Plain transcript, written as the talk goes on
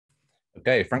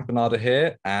Okay, Frank Bonada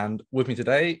here, and with me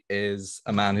today is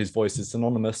a man whose voice is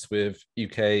synonymous with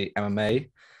UK MMA.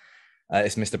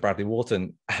 It's Mr. Bradley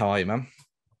Wharton. How are you, man?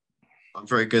 I'm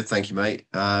very good, thank you, mate.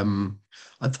 I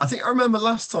think I remember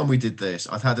last time we did this,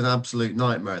 I'd had an absolute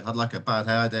nightmare. I had like a bad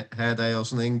hair day or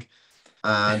something,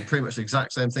 and pretty much the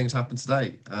exact same things happened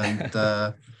today. And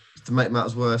to make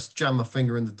matters worse, jammed my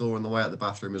finger in the door on the way out the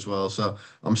bathroom as well. So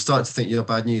I'm starting to think you're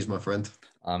bad news, my friend.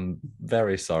 I'm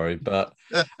very sorry, but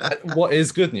what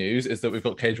is good news is that we've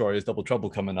got Cage Warriors Double Trouble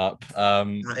coming up.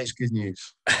 That is good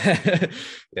news.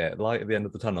 Yeah, light at the end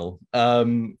of the tunnel.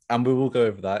 And we will go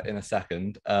over that in a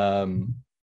second.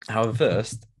 However,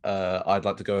 first, I'd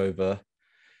like to go over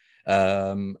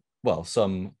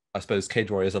some, I suppose, Cage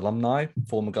Warriors alumni,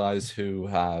 former guys who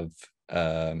have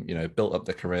built up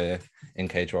their career in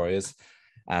Cage Warriors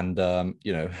and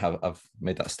have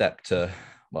made that step to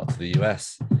the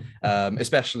US.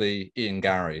 Especially Ian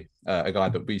Garry, a guy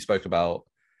that we spoke about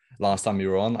last time you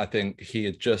were on. I think he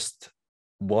had just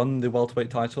won the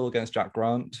welterweight title against Jack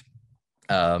Grant.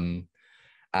 And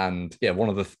yeah, one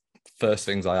of the first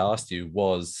things I asked you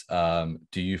was,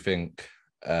 do you think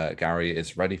Garry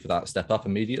is ready for that step up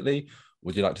immediately?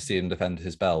 Would you like to see him defend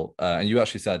his belt? And you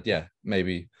actually said, yeah,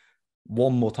 maybe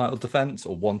one more title defense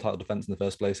or one title defense in the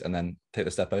first place and then take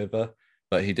the step over.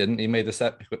 But he didn't. He made the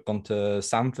step, gone to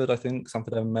Sanford, I think,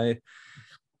 Sanford MMA.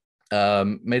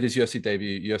 Made his UFC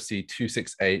debut, UFC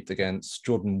 268 against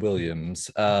Jordan Williams.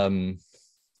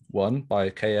 Won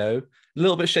by KO. A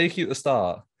little bit shaky at the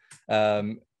start.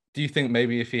 Do you think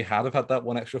maybe if he had had that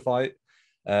one extra fight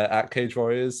at Cage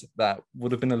Warriors, that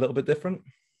would have been a little bit different?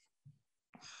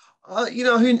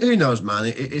 Who knows, man?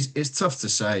 It's tough to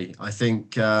say. I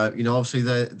think obviously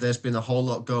there's been a whole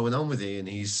lot going on with Ian.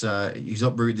 He's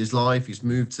uprooted his life. He's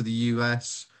moved to the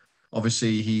US.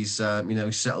 Obviously, he's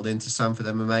settled into Sanford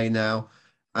MMA now,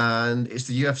 and it's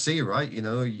the UFC, right?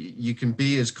 You can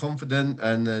be as confident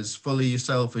and as fully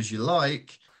yourself as you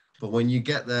like, but when you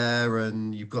get there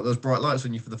and you've got those bright lights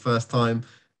on you for the first time,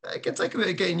 it can take a bit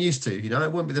of getting used to. It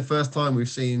wouldn't be the first time we've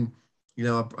seen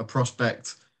a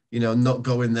prospect not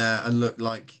go in there and look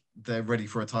like they're ready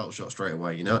for a title shot straight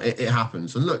away. It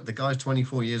happens. And look, the guy's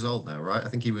 24 years old now, right? I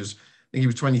think he was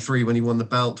 23 when he won the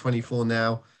belt, 24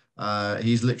 now.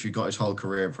 He's literally got his whole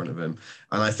career in front of him.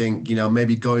 And I think,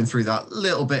 maybe going through that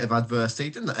little bit of adversity,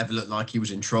 it didn't ever look like he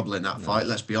was in trouble in that No. fight.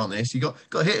 Let's be honest. He got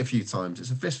hit a few times.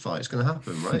 It's a fist fight. It's going to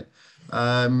happen, right?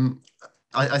 Um,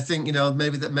 I think,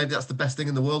 maybe that's the best thing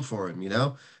in the world for him,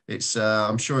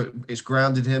 I'm sure it's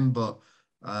grounded him, but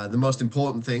the most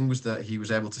important thing was that he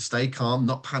was able to stay calm,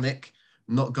 not panic,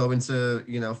 not go into,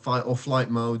 fight or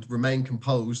flight mode, remain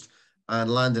composed, and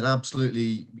land an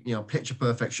absolutely, picture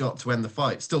perfect shot to end the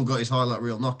fight. Still got his highlight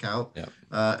reel knockout Yeah.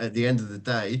 at the end of the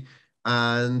day.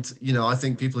 And, I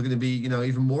think people are going to be,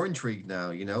 even more intrigued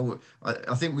now.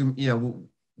 I think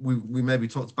we maybe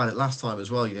talked about it last time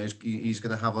as well. He's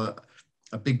going to have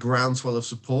a big groundswell of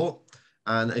support.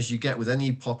 And as you get with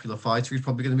any popular fighter, he's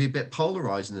probably going to be a bit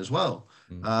polarizing as well.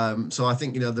 So I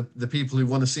think, the people who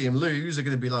want to see him lose are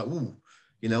going to be like, ooh,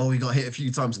 he got hit a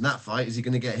few times in that fight. Is he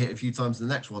going to get hit a few times in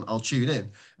the next one? I'll tune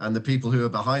in. And the people who are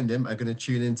behind him are going to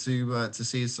tune in to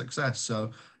see his success.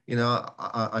 So,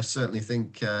 I certainly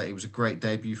think it was a great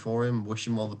debut for him. Wish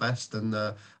him all the best. And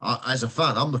as a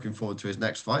fan, I'm looking forward to his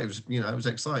next fight. It was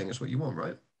exciting. That's what you want,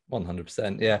 right?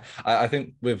 100%. Yeah. I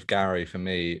think with Garry, for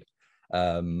me,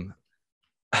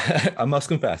 I must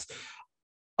confess,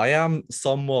 I am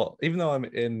somewhat, even though I'm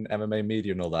in MMA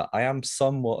media and all that, I am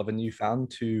somewhat of a new fan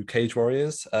to Cage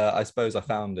Warriors. I suppose I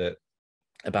found it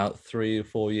about 3 or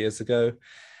 4 years ago.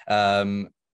 Um,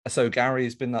 so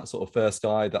Gary's been that sort of first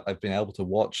guy that I've been able to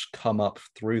watch come up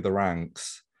through the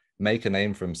ranks, make a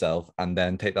name for himself, and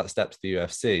then take that step to the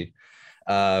UFC,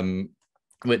 um,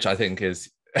 which I think is,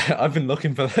 I've been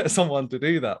looking for someone to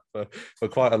do that for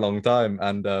quite a long time.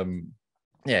 And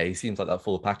yeah, he seems like that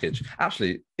full package.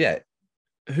 Actually, yeah,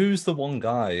 who's the one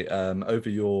guy over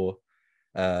your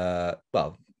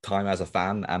time as a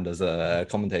fan and as a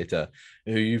commentator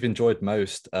who you've enjoyed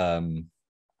most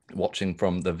watching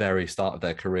from the very start of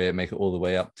their career, make it all the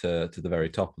way up to the very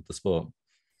top of the sport?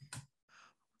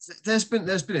 There's been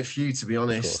a few, to be Of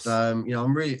honest. course.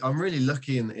 I'm really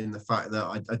lucky in the fact that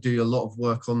I do a lot of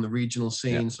work on the regional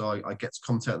Yeah. scene, so I get to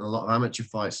commentate on a lot of amateur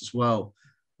fights as well.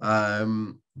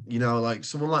 Like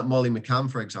someone like Molly McCann,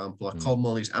 for example. I Mm. called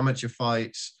Molly's amateur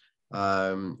fights.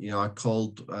 I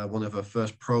called one of her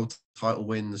first pro title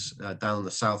wins down on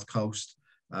the South Coast,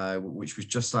 which was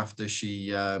just after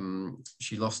she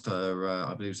lost her,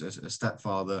 I believe, it was a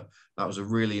stepfather. That was a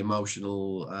really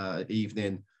emotional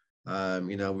evening. We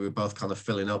were both kind of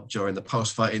filling up during the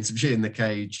post-fight interview in the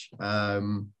cage.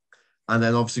 and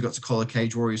then obviously got to collar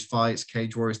Cage Warriors fights,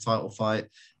 Cage Warriors title fight,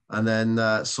 and then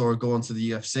saw her go on to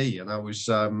the UFC. And I was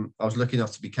lucky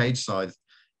enough to be cage side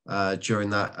during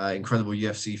that incredible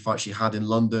UFC fight she had in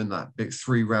London, that big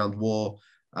 3-round war.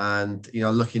 And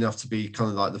lucky enough to be kind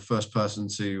of like the first person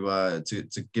to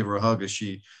give her a hug as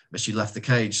she left the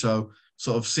cage. So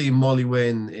sort of seeing Molly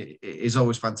win is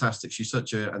always fantastic. She's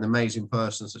such an amazing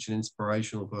person, such an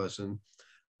inspirational person.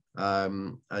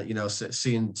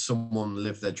 Seeing someone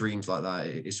live their dreams like that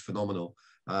is phenomenal.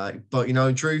 But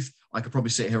in truth, I could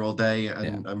probably sit here all day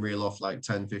and reel off like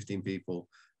 10, 15 people.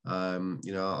 I'm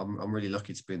really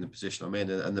lucky to be in the position I'm in.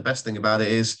 And the best thing about it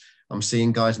is I'm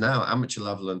seeing guys now at amateur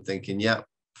level and thinking, yeah,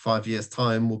 5 years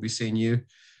time, we'll be seeing you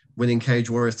winning Cage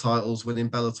Warriors titles, winning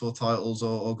Bellator titles,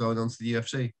 or going on to the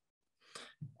UFC.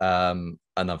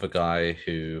 Another guy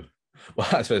who, well,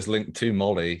 I suppose linked to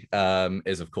Molly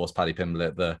is of course Paddy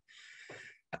Pimblett.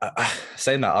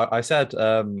 Saying that, I said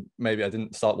maybe I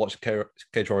didn't start watching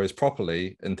Cage Warriors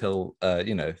properly until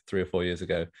 3 or 4 years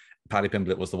ago. Paddy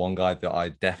Pimblett was the one guy that I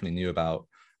definitely knew about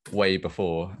way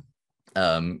before.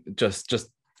 Just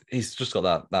he's just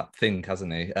got that thing,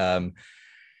 hasn't he?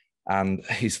 And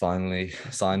he's finally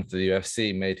signed for the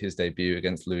UFC, made his debut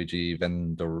against Luigi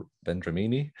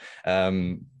Vendramini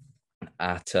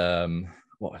at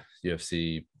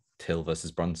UFC Till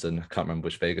versus Brunson. I can't remember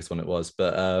which Vegas one it was,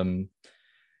 but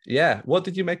what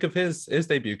did you make of his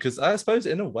debut? Because I suppose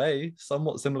in a way,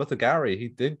 somewhat similar to Garry, he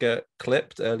did get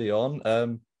clipped early on.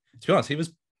 To be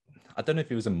honest, I don't know if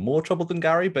he was in more trouble than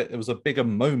Garry, but it was a bigger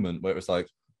moment where it was like,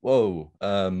 whoa,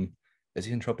 is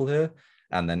he in trouble here?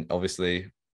 And then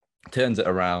obviously turns it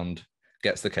around,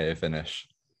 gets the KO finish.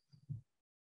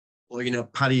 Well,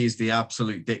 Paddy is the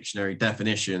absolute dictionary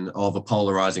definition of a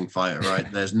polarizing fighter,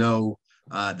 right? There's no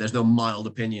mild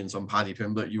opinions on Paddy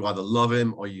Pimblett. You either love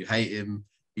him or you hate him.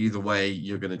 Either way,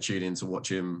 you're going to tune in to watch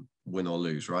him win or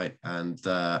lose, right? And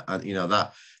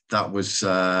that was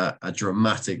a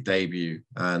dramatic debut,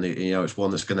 and it's one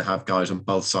that's going to have guys on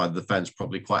both sides of the fence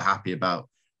probably quite happy about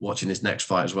watching his next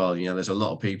fight as well. There's a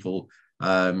lot of people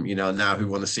now who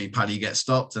want to see Paddy get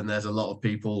stopped, and there's a lot of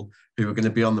people who are going to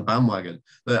be on the bandwagon.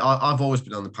 But I've always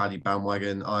been on the Paddy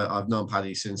bandwagon. I've known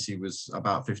Paddy since he was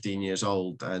about 15 years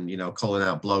old, and calling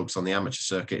out blokes on the amateur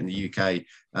circuit in the UK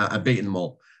and beating them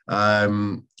all.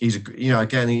 He's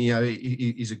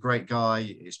he's a great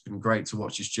guy. It's been great to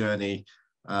watch his journey.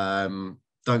 Don't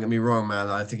get me wrong, man.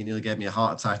 I think he nearly gave me a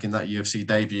heart attack in that UFC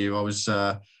debut. I was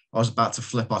about to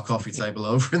flip our coffee table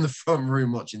over in the front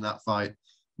room watching that fight.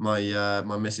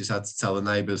 My missus had to tell the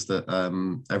neighbours that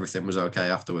everything was okay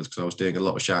afterwards because I was doing a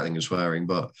lot of shouting and swearing.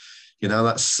 But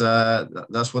that's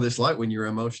what it's like when you're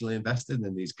emotionally invested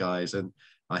in these guys. And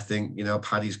I think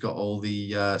Paddy's got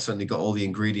certainly got all the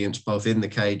ingredients both in the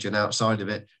cage and outside of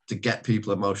it to get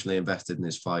people emotionally invested in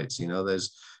his fights.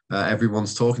 There's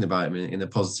everyone's talking about him in a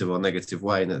positive or negative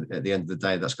way, and at the end of the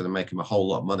day, that's going to make him a whole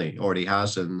lot of money. Already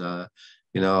has, and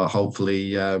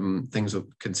hopefully things will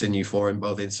continue for him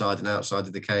both inside and outside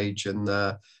of the cage, and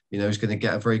he's going to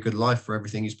get a very good life for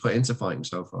everything he's put into fighting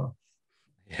so far.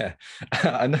 Yeah,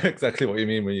 I know exactly what you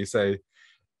mean when you say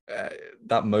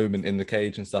that moment in the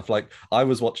cage and stuff. Like I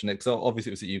was watching it because obviously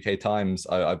it was at UK Times.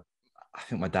 I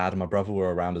think my dad and my brother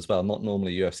were around as well, not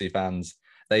normally UFC fans.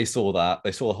 They saw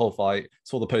the whole fight,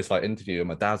 saw the post-fight interview, and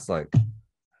my dad's like,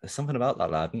 there's something about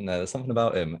that lad, isn't there? There's something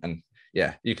about him. And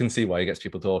yeah, you can see why he gets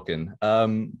people talking.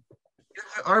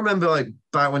 I remember like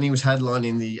back when he was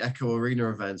headlining the Echo Arena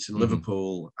events in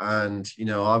Liverpool, and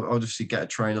I obviously get a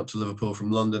train up to Liverpool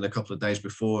from London a couple of days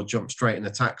before, jump straight in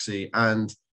a taxi,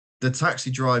 and the taxi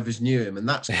drivers knew him, and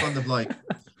that's kind of like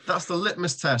that's the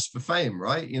litmus test for fame,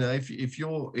 right?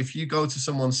 If you go to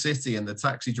someone's city and the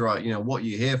taxi driver, what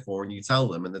you're here for, and you tell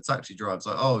them, and the taxi driver's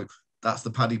like, oh, that's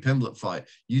the Paddy Pimblett fight.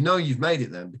 You've made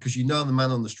it then because the man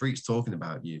on the street's talking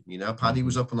about you. Paddy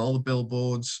was up on all the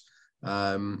billboards,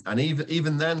 and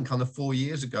even then, kind of 5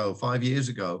 years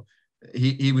ago,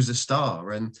 he was a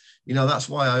star, and that's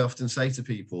why I often say to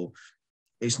people,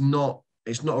 it's not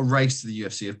a race to the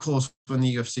UFC. Of course, when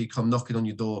the UFC come knocking on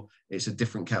your door, it's a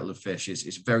different kettle of fish.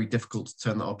 It's very difficult to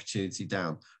turn that opportunity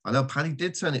down. I know Paddy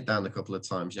did turn it down a couple of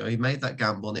times. He made that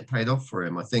gamble and it paid off for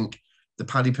him. I think the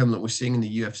Paddy Pimblett we're seeing in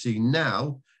the UFC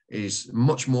now is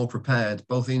much more prepared,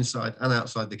 both inside and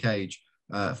outside the cage,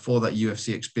 for that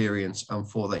UFC experience and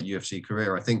for that UFC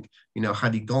career. I think,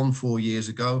 had he gone 4 years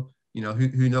ago,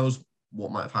 who knows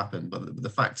what might have happened. But the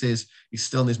fact is, he's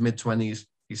still in his mid-20s.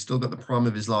 He's still got the prime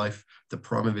of his life, the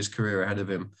prime of his career ahead of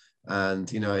him.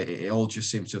 And, it all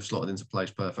just seems to have slotted into place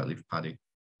perfectly for Paddy.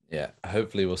 Yeah,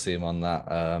 hopefully we'll see him on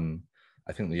that.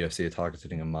 I think the UFC are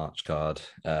targeting a March card.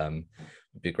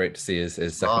 It'd be great to see his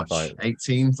second March fight,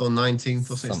 18th or 19th,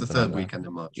 or it's the something like third that. weekend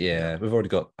in March. Yeah. Yeah, we've already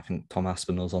got, I think Tom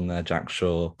Aspinall's on there, Jack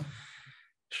Shaw.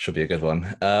 Should be a good one.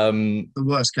 The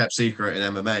worst kept secret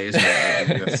in MMA, isn't it? That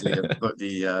the UFC have put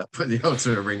the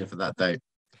O2 Arena for that date.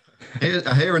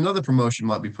 I hear another promotion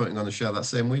might be putting on a show that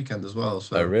same weekend as well. Oh,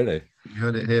 So really? you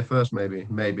heard it here first,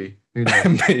 maybe. Who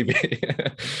knows? Maybe.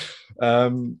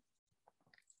 um,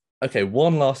 okay,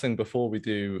 one last thing before we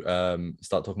do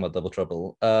start talking about Double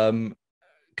Trouble.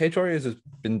 Cage Warriors has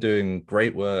been doing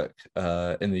great work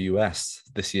in the US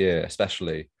this year,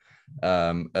 especially,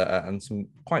 and some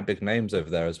quite big names over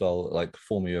there as well, like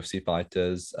former UFC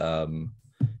fighters.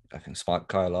 I think Spike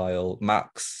Carlisle,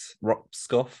 Max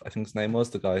Ropskoff, I think his name was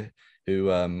the guy who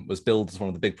was billed as one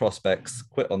of the big prospects,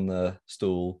 quit on the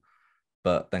stool,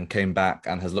 but then came back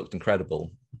and has looked incredible.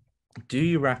 Do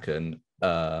you reckon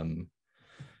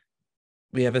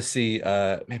we ever see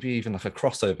maybe even like a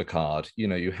crossover card? You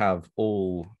know, you have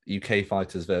all UK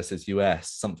fighters versus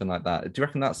US, something like that. Do you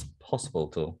reckon that's possible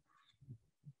at all?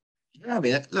 Yeah, I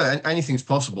mean, look, anything's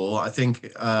possible. I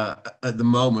think at the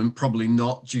moment, probably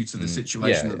not due to the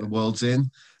situation Yeah, that yeah, the world's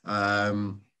in.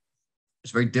 Um,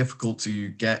 it's very difficult to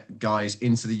get guys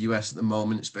into the US at the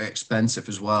moment. It's very expensive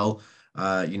as well.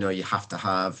 You have to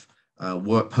have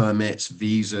work permits,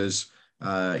 visas.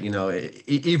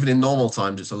 Even in normal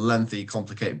times, it's a lengthy,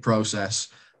 complicated process.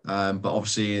 But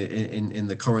obviously, in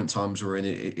the current times we're in,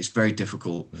 it's very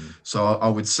difficult. mm, So I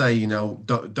would say,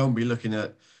 don't be looking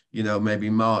at, maybe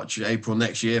March, April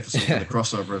next year for some kind yeah, of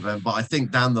crossover event. But I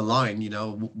think down the line,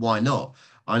 why not?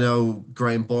 I know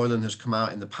Graham Boylan has come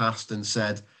out in the past and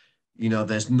said,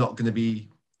 there's not going to be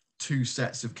two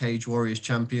sets of Cage Warriors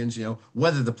champions.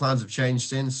 Whether the plans have changed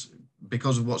since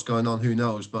because of what's going on, who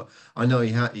knows? But I know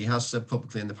he has said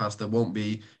publicly in the past there won't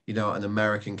be, an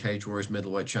American Cage Warriors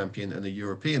middleweight champion and a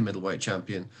European middleweight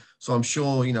champion. So I'm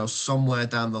sure, somewhere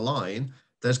down the line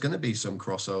there's going to be some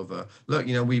crossover. Look,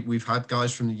 we've had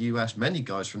guys from the US, many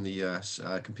guys from the US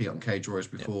compete on Cage Warriors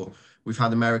yeah, before. We've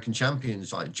had American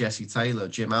champions like Jesse Taylor,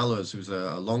 Jim Allers, who's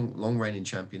a long reigning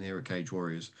champion here at Cage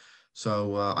Warriors.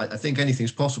 So I think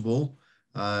anything's possible.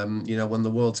 When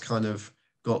the world's kind of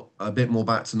got a bit more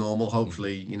back to normal, mhm,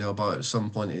 hopefully, about at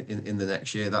some point in the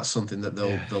next year, that's something that they'll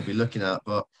yeah, they'll be looking at.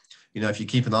 But if you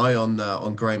keep an eye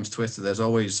on Graham's Twitter, there's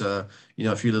always a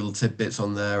few little tidbits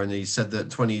on there, and he said that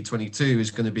 2022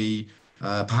 is going to be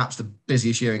perhaps the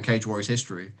busiest year in Cage Warriors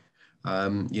history. I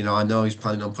know he's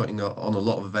planning on putting on a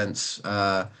lot of events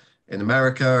in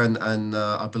America, and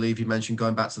I believe he mentioned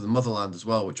going back to the motherland as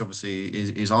well, which obviously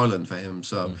is Ireland for him.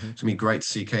 So mhm, it's gonna be great to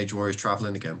see Cage Warriors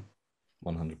traveling again.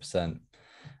 100%.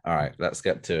 All right, let's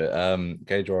get to it.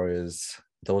 Cage Warriors,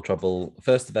 Double Trouble,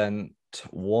 first event,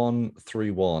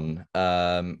 131.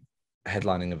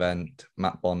 Headlining event,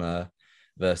 Matt Bonner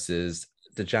versus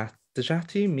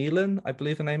Dejati Milan, I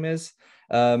believe the name is.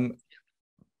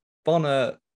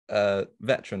 Bonner,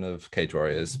 veteran of Cage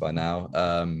Warriors by now,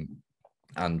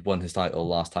 and won his title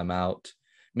last time out.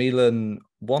 Milan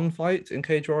one fight in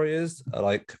Cage Warriors,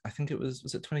 like I think it was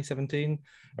it 2017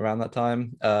 around that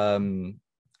time,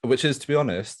 which is, to be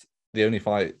honest, the only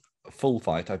full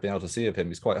fight I've been able to see of him.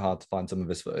 He's quite hard to find some of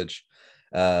his footage.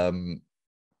 Um,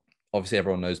 Obviously,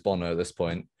 everyone knows Bono at this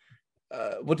point.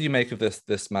 What do you make of this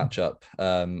matchup?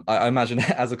 I imagine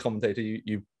as a commentator,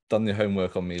 you've done your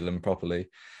homework on Milan properly.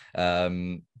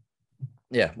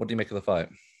 Yeah, what do you make of the fight?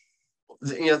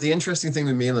 The interesting thing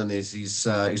with Milan is he's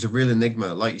a real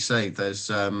enigma. Like you say, there's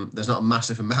not a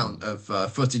massive amount Mm,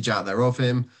 of footage out there of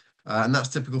him, and that's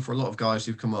typical for a lot of guys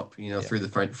who've come up, yeah, through the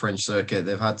French circuit.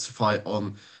 They've had to fight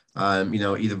on,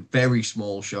 either very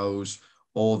small shows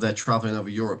or they're traveling over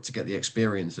Europe to get the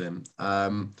experience in.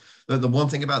 The one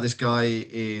thing about this guy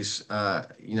is,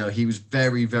 he was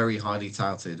very, very highly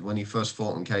touted when he first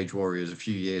fought on Cage Warriors a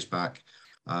few years back.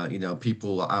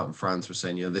 People out in France were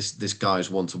saying, this guy's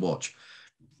one to watch.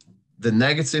 The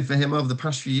negative for him over the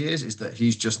past few years is that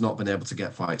he's just not been able to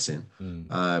get fights in.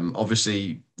 mm,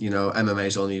 Obviously,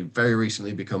 MMA's only very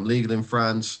recently become legal in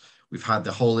France. We've had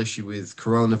the whole issue with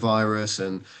coronavirus,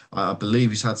 and I believe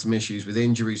he's had some issues with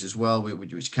injuries as well,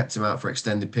 which kept him out for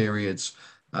extended periods.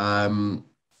 Um,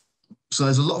 so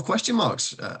there's a lot of question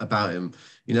marks about him.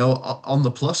 On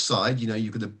the plus side, you're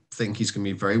going to think he's going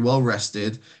to be very well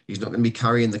rested. He's not going to be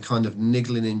carrying the kind of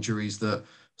niggling injuries that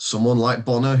someone like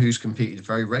Bonner, who's competed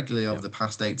very regularly yeah, over the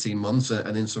past 18 months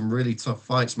and in some really tough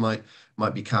fights, might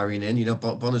be carrying in.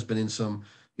 Bonner's been in some,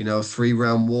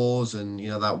 3-round wars and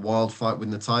that wild fight with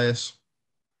Natias.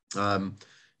 Um,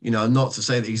 not to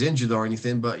say that he's injured or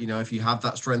anything, but if you have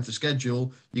that strength of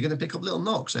schedule, you're going to pick up little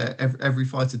knocks. Every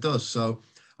fighter does. So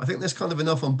I think there's kind of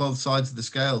enough on both sides of the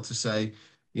scale to say,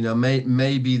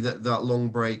 maybe that long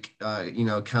break,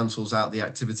 cancels out the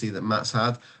activity that Matt's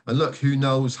had. And look, who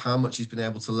knows how much he's been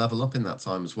able to level up in that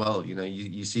time as well.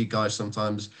 You see guys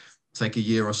sometimes take a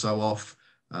year or so off,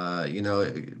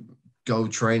 go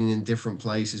training in different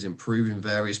places, improving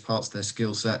various parts of their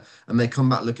skill set, and they come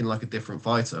back looking like a different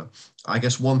fighter. I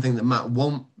guess one thing that Matt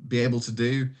won't be able to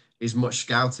do is much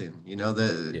scouting.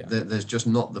 There's just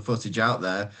not the footage out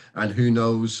there, and who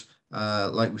knows,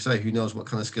 like we say, who knows what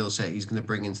kind of skill set he's going to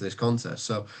bring into this contest.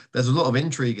 So there's a lot of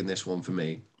intrigue in this one for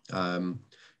me.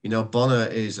 Bonner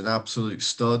is an absolute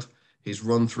stud. His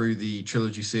run through the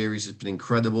trilogy series has been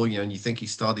incredible. And you think he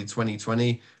started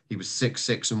 2020, he was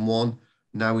 6-1.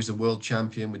 Now he's a world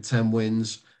champion with 10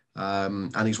 wins.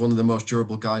 And he's one of the most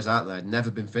durable guys out there.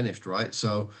 Never been finished, right?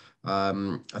 So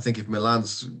I think if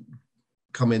Milan's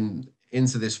coming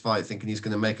into this fight thinking he's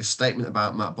going to make a statement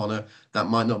about Matt Bonner, that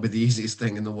might not be the easiest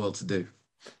thing in the world to do.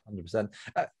 100%.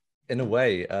 In a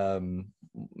way,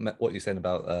 what you're saying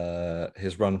about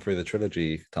his run through the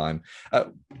trilogy time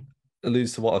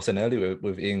alludes to what I was saying earlier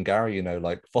with Ian Garry,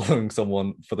 like following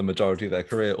someone for the majority of their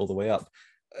career all the way up.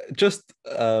 Just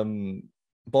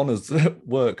Bonner's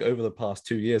work over the past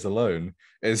 2 years alone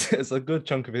is a good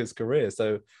chunk of his career.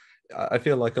 So I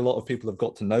feel like a lot of people have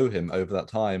got to know him over that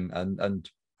time, and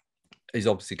he's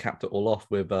obviously capped it all off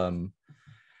with the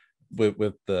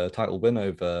title win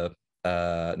over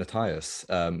Matthias,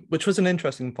 which was an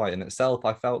interesting fight in itself.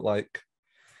 I felt like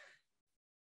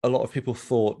a lot of people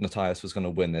thought Matthias was going to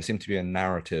win. There seemed to be a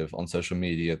narrative on social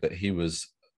media that he was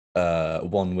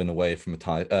one win away from a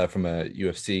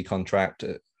UFC contract,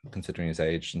 considering his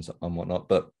age and whatnot.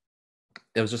 But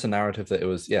it was just a narrative that it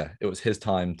was his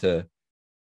time to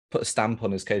put a stamp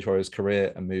on his Cage Warriors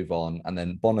career and move on. And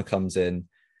then Bonner comes in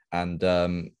and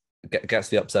gets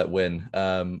the upset win,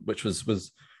 which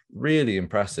was really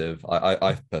impressive.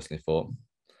 I personally thought.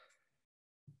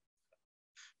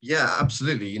 Yeah,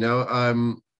 absolutely.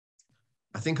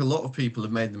 I think a lot of people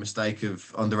have made the mistake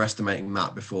of underestimating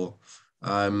Matt before.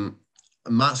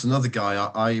 Matt's another guy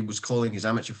I was calling his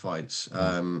amateur fights.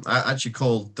 I actually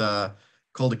called a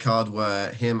card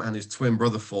where him and his twin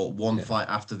brother fought one fight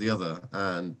after the other,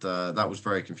 and that was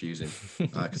very confusing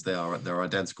because they're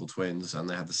identical twins and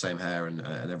they had the same hair and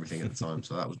everything at the time.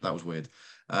 So that was weird.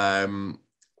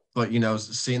 But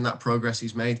seeing that progress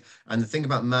he's made, and the thing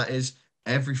about Matt is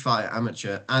every fight at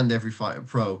amateur and every fight at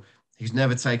pro, he's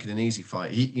never taken an easy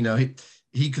fight.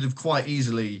 He could have quite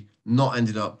easily not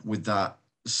ended up with that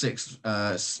six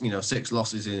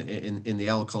losses in the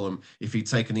L column if he'd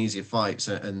taken easier fights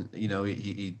and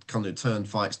he kind of turned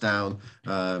fights down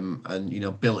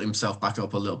and built himself back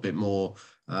up a little bit more.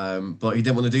 But he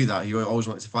didn't want to do that. He always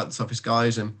wanted to fight the toughest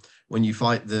guys, and when you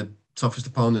fight the toughest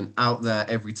opponent out there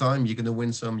every time, you're going to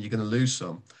win some, you're going to lose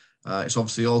some. It's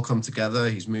obviously all come together.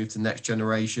 He's moved to next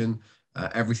generation.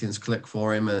 Everything's clicked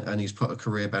for him, and he's put a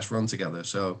career best run together.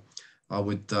 So I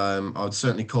would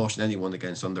certainly caution anyone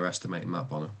against underestimating Matt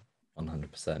Bonner.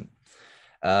 100%.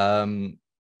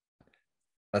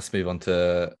 Let's move on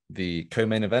to the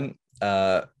co-main event.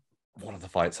 One of the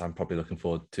fights I'm probably looking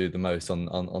forward to the most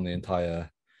on the entire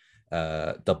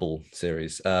double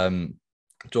series.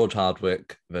 George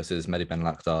Hardwick versus Mehdi Ben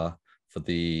Lakhdar for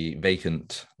the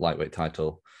vacant lightweight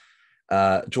title.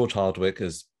 George Hardwick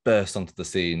has burst onto the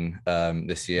scene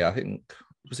this year. I think,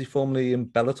 was he formerly in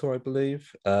Bellator, I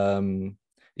believe? And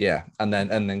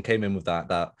then came in with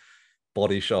that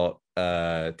body shot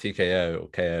TKO or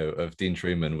KO of Dean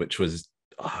Truman, which was,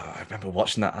 I remember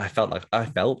watching that. I felt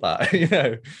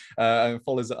that, and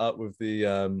follows it up with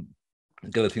the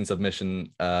guillotine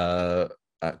submission at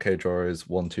Cage Warriors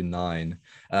 129.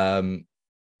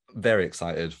 Very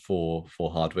excited for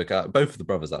Hardwick. Both of the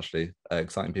brothers, actually,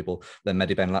 exciting people. Then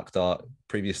Mehdi Ben Lakhdar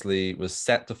previously was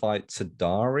set to fight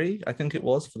Sadari, I think it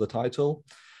was, for the title.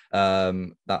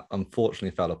 That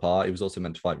unfortunately fell apart. He was also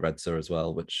meant to fight Redser as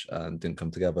well, which didn't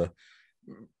come together.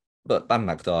 But Ben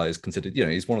Lakhdar is considered,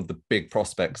 he's one of the big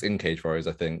prospects in Cage Warriors,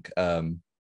 I think,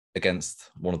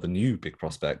 against one of the new big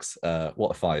prospects.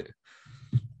 What a fight.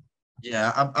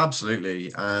 Yeah,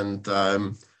 absolutely. And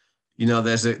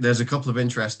there's a couple of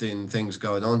interesting things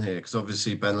going on here, because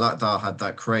obviously Ben Lakhdar had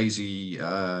that crazy,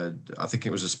 I think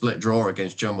it was a split draw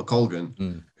against Joe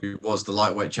McColgan, who was the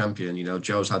lightweight champion.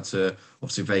 Joe's had to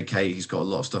obviously vacate. He's got a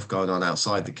lot of stuff going on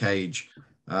outside the cage,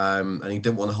 and he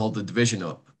didn't want to hold the division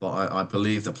up. But I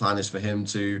believe the plan is for him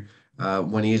to,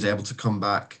 when he is able to come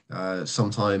back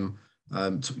sometime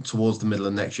towards the middle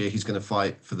of next year, he's going to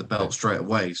fight for the belt straight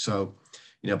away. So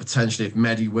potentially if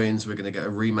Mehdi wins, we're going to get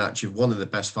a rematch of one of the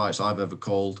best fights I've ever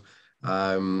called.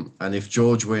 And if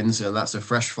George wins, and that's a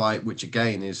fresh fight, which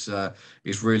again is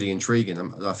really intriguing.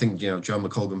 I think Joe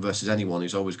McColgan versus anyone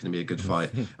is always going to be a good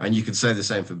fight. And you could say the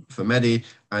same for Mehdi,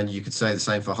 and you could say the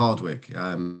same for Hardwick.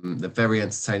 They're very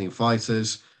entertaining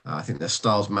fighters. I think their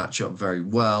styles match up very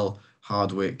well.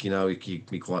 Hardwick, he can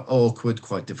be quite awkward,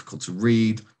 quite difficult to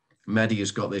read. Mehdi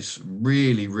has got this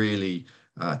really, really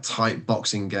tight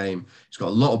boxing game. He's got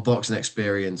a lot of boxing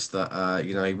experience that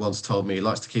he once told me he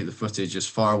likes to keep the footage as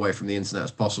far away from the internet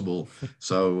as possible,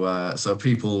 so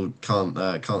people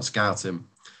can't scout him.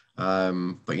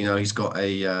 But he's got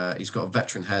a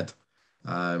veteran head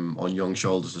on young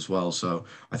shoulders as well. So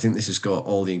I think this has got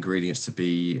all the ingredients to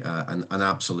be an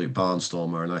absolute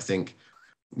barnstormer. And I think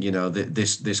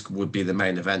this would be the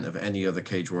main event of any other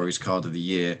Cage Warriors card of the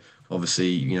year.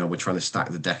 Obviously, we're trying to stack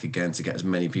the deck again to get as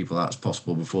many people out as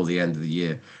possible before the end of the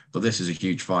year. But this is a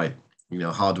huge fight.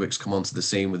 Hardwick's come onto the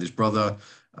scene with his brother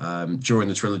during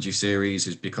the trilogy series.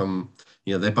 Has become,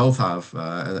 they both have,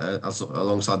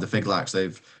 alongside the Figlacs,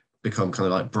 they've become kind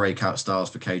of like breakout stars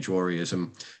for Cage Warriors.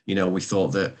 And, we thought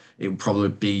that it would probably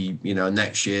be,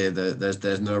 next year that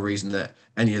there's no reason that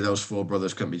any of those four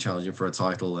brothers couldn't be challenging for a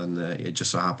title. And it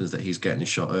just so happens that he's getting his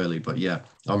shot early. But yeah,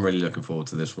 I'm really looking forward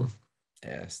to this one.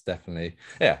 Yes, definitely.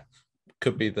 Yeah,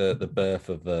 could be the birth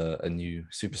of a new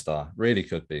superstar. Really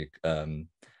could be. And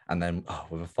then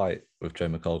with a fight with Joe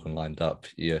McColgan lined up,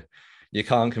 you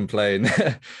can't complain.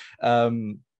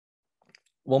 One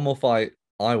more fight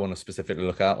I want to specifically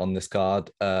look at on this card: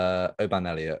 Oban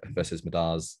Elliott versus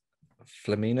Madars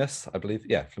Flaminis, I believe.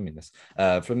 Yeah, Flaminis.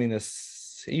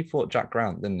 Flaminis. He fought Jack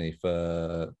Grant, didn't he,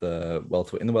 for the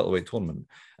welterweight tournament?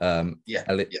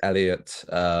 Elliott.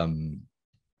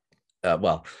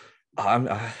 Well,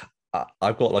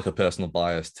 I've got like a personal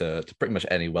bias to pretty much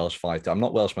any Welsh fighter. I'm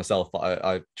not Welsh myself, but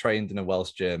I trained in a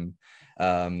Welsh gym.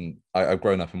 I've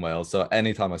grown up in Wales, so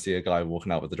anytime I see a guy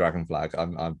walking out with the dragon flag,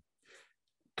 I'm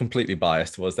completely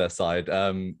biased towards their side.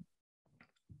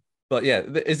 But yeah,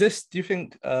 is this? Do you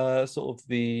think sort of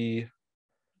the?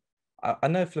 I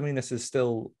know Flaminis is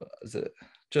it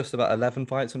just about 11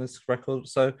 fights on his record,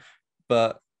 so,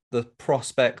 but the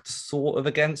prospect sort of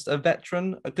against a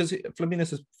veteran, because Flaminis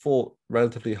has fought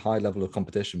relatively high level of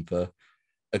competition for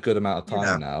a good amount of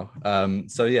time now.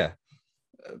 So yeah,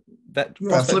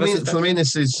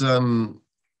 Flaminis is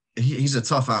he's a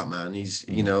tough out man. He's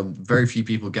very few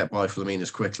people get by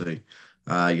Flaminis quickly.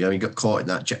 He got caught in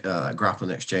that grappling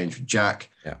exchange with Jack.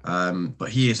 Yeah. But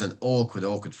he is an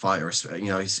awkward fighter.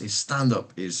 His stand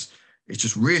up is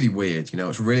just really weird.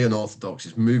 It's really unorthodox.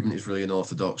 His movement is really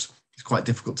unorthodox. It's quite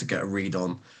difficult to get a read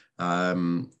on.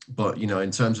 But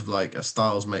in terms of like a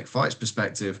styles make fights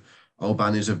perspective,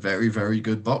 Oban is a very, very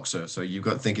good boxer. So you've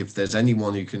got to think if there's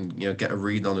anyone who can, get a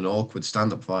read on an awkward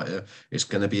stand-up fighter, it's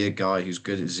going to be a guy who's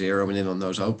good at zeroing in on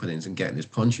those openings and getting his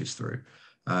punches through.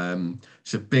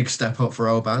 It's a big step up for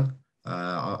Oban.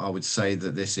 I would say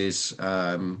that this is,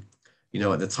 at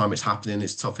the time it's happening,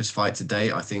 his toughest fight to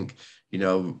date. I think,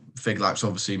 Figlak's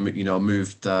obviously,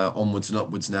 moved onwards and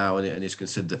upwards now, and is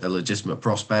considered a legitimate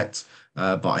prospect.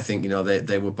 But I think,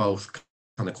 they were both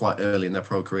kind of quite early in their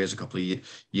pro careers a couple of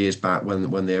years back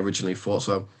when they originally fought.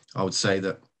 So I would say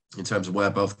that in terms of where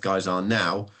both guys are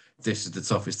now, this is the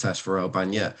toughest test for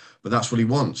Oban yet. But that's what he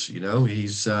wants.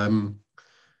 He's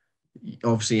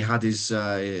obviously had his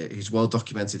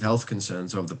well-documented health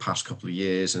concerns over the past couple of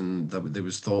years, and there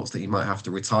was thoughts that he might have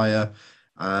to retire.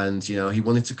 And he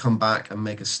wanted to come back and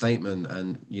make a statement.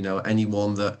 And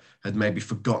anyone that had maybe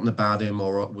forgotten about him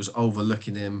or was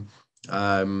overlooking him,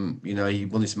 he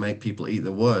wanted to make people eat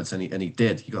the words, and he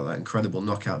did. He got that incredible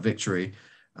knockout victory.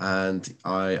 And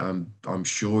I'm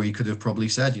sure he could have probably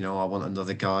said, I want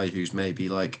another guy who's maybe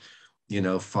like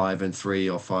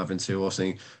 5-3 or 5-2 or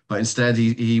something. But instead,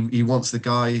 he wants the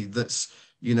guy that's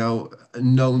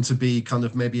known to be kind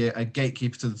of maybe a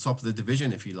gatekeeper to the top of the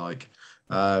division, if you like.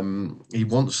 He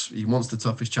wants the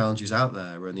toughest challenges out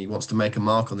there, and he wants to make a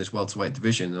mark on this welterweight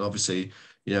division. And obviously,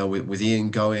 with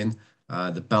Ian going,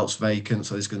 the belt's vacant,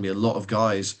 so there's going to be a lot of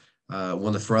guys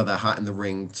want to throw their hat in the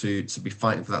ring to be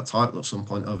fighting for that title at some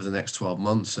point over the next 12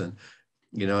 months. And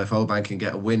if Oban can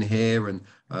get a win here and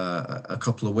a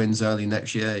couple of wins early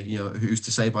next year, who's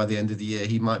to say by the end of the year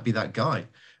he might be that guy.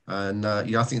 And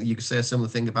I think that you could say a similar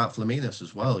thing about Flaminis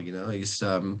as well. He's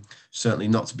certainly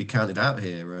not to be counted out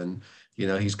here, and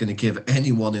he's going to give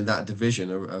anyone in that division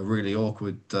a really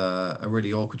awkward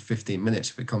 15 minutes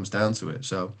if it comes down to it.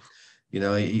 So,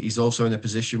 he's also in a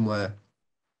position where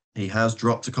he has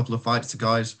dropped a couple of fights to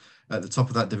guys at the top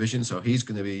of that division. So he's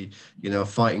going to be,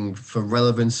 fighting for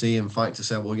relevancy and fighting to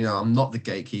say, well, I'm not the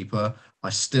gatekeeper. I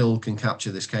still can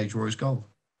capture this Cage Warriors goal.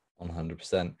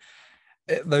 100%.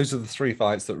 those are the three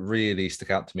fights that really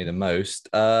stick out to me the most.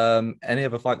 Any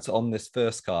other fights on this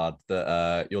first card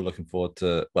that you're looking forward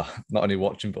to? Well, not only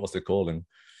watching but also calling.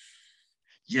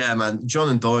 Yeah, man. John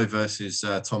and Doy versus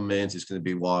Tom Mearns is going to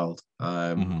be wild.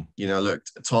 Look,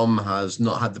 Tom has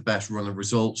not had the best run of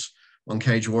results on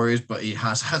Cage Warriors, but he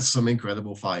has had some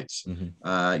incredible fights.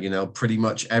 Pretty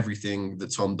much everything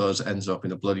that Tom does ends up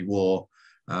in a bloody war.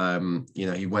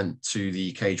 He went to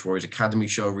the Cage Warriors Academy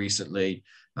show recently,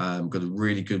 got a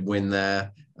really good win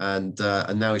there, and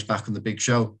now he's back on the big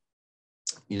show.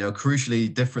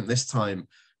 Crucially different this time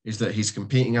is that he's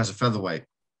competing as a featherweight.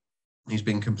 He's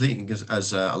been competing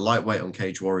as a lightweight on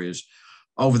Cage Warriors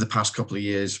over the past couple of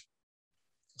years.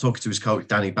 Talking to his coach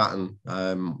Danny Batten,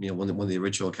 one of the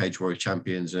original Cage Warriors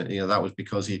champions, that was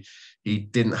because he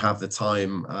didn't have the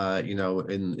time,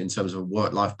 in terms of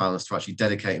work-life balance to actually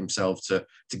dedicate himself to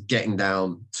getting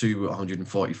down to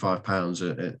 145 pounds,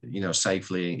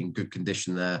 safely in good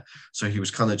condition there. So he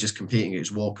was kind of just competing at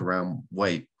his walk-around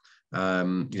weight.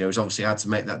 He's obviously had to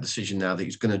make that decision now that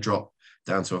he's going to drop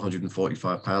down to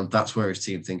 145 pounds. That's where his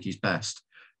team think he's best.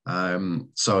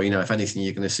 If anything,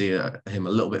 you're going to see him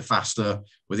a little bit faster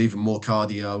with even more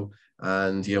cardio.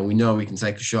 And, we know he can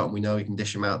take a shot and we know he can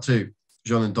dish him out too.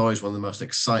 Jean and Doy is one of the most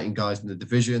exciting guys in the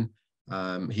division.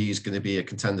 He's going to be a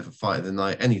contender for fight of the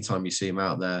night anytime you see him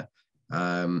out there.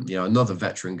 Another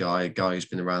veteran guy, a guy who's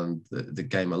been around the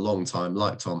game a long time,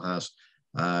 like Tom has.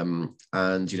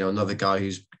 Another guy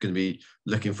who's going to be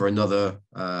looking for another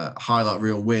highlight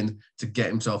reel win to get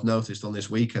himself noticed on this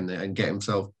weekend and get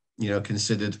himself,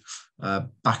 considered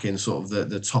back in sort of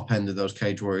the top end of those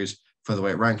Cage Warriors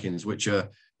featherweight rankings, which are,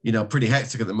 pretty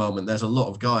hectic at the moment. There's a lot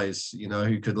of guys,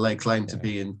 who could lay claim to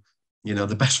being,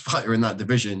 the best fighter in that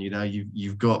division.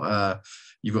 You've got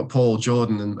Paul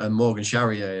Jordan and Morgan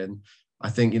Charrier, and I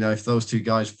think, if those two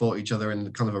guys fought each other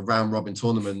in kind of a round robin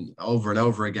tournament over and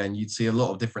over again, you'd see a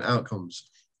lot of different outcomes.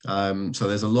 So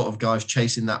there's a lot of guys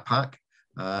chasing that pack,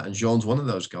 and Jean's one of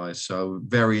those guys. So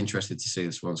very interested to see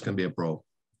this one. It's going to be a brawl.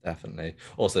 Definitely.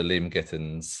 Also, Liam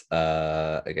Gittins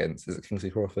against, is it Kingsley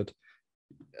Crawford?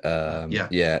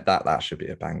 That should be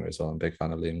a banger as well. I'm a big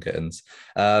fan of Liam Gittins.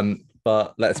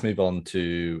 But let's move on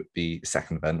to the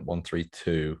second event,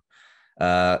 132.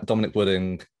 Dominic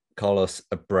Wooding, Carlos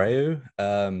Abreu.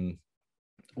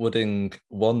 Wooding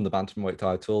won the bantamweight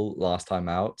title last time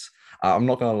out. I'm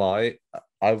not gonna lie,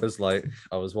 I was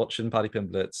watching Paddy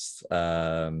Pimblett's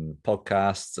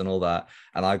podcasts and all that,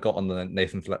 and I got on the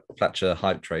Nathan Fletcher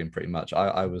hype train pretty much.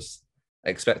 I was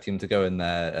expecting him to go in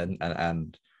there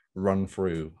and run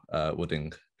through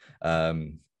Wooding,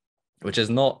 which is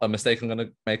not a mistake I'm going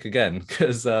to make again,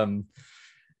 because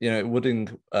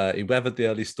Wooding, he weathered the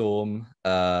early storm,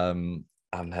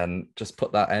 and then just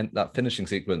put that finishing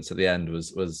sequence at the end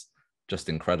was just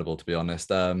incredible, to be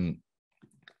honest.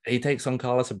 He takes on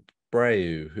Carlos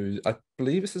Abreu, who I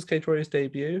believe is his Cage Warriors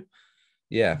debut.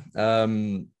 Yeah.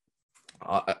 I'm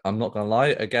not gonna lie.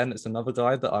 Again, it's another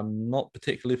guy that I'm not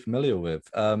particularly familiar with.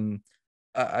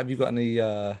 Have you got any?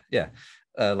 Do you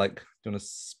want to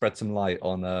spread some light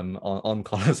on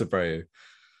Carlos Abreu?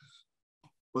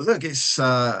 Well, look, it's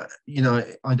I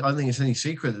don't think it's any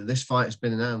secret that this fight has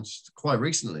been announced quite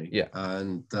recently. Yeah,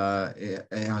 and it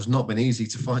has not been easy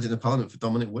to find an opponent for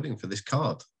Dominic Wooding for this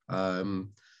card. I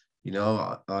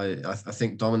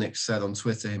think Dominic said on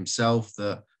Twitter himself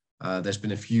that there's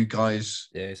been a few guys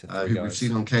who we've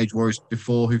seen on Cage Warriors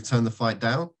before who've turned the fight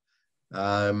down.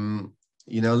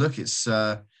 Look, it's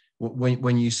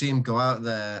when you see him go out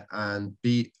there and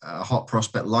beat a hot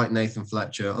prospect like Nathan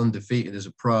Fletcher, undefeated as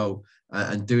a pro,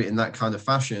 and do it in that kind of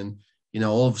fashion,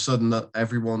 all of a sudden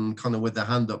everyone kind of with their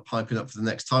hand up, piping up for the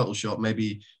next title shot,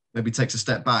 maybe takes a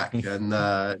step back and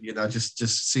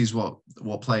just sees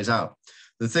what plays out.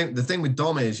 The thing with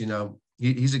Dom is,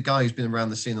 he's a guy who's been around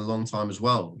the scene a long time as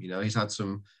well. He's had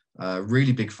some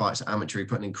really big fights at amateur. He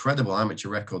put an incredible amateur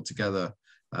record together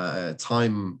at a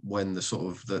time when the sort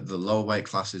of the lower weight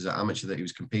classes at amateur that he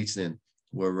was competing in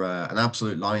were an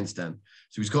absolute lion's den.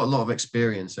 So he's got a lot of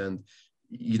experience, and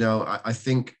I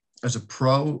think as a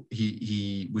pro,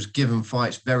 he was given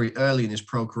fights very early in his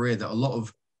pro career that a lot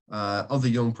of other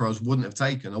young pros wouldn't have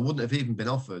taken or wouldn't have even been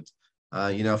offered.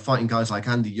 Fighting guys like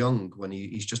Andy Young when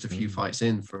he's just a few fights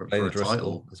in for a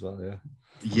title as well.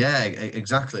 Yeah,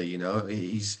 exactly.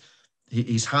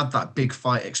 He's had that big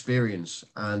fight experience,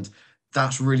 and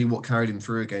that's really what carried him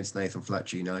through against Nathan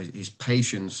Fletcher. His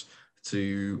patience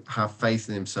to have faith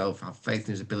in himself, have faith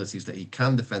in his abilities, that he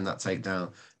can defend that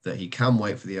takedown, that he can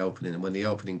wait for the opening, and when the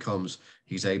opening comes,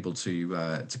 he's able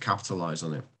to capitalize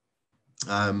on it.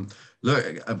 Look,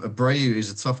 Abreu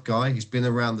is a tough guy. He's been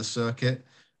around the circuit.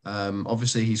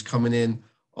 Obviously, he's coming in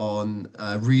on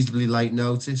reasonably late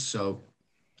notice. So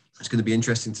it's going to be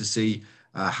interesting to see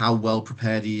how well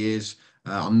prepared he is.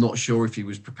 I'm not sure if he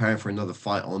was preparing for another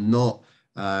fight or not.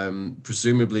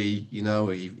 Presumably,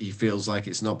 he feels like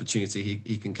it's an opportunity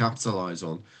he can capitalize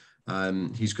on.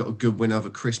 He's got a good win over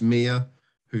Chris Mia,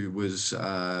 who was,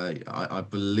 I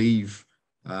believe,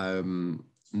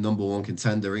 number one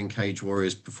contender in Cage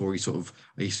Warriors before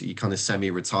he kind of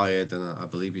semi-retired, and I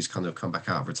believe he's kind of come back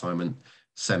out of retirement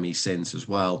semi since as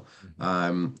well.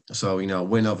 So a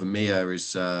win over Mia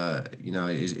is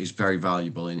very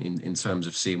valuable in terms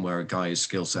of seeing where a guy is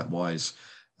skill set wise.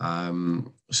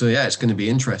 So yeah, it's going to be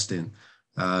interesting.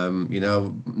 I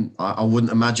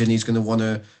wouldn't imagine he's going to want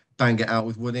to bang it out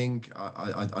with Wooding.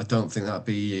 I don't think that'd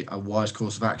be a wise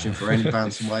course of action for any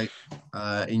bantamweight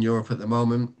in Europe at the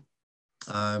moment.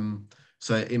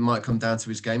 So it might come down to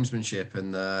his gamesmanship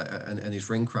and his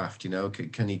ring craft.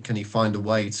 Can he find a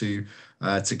way to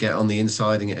get on the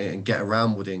inside and get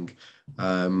around Wooding?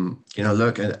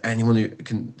 Look, anyone who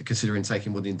considering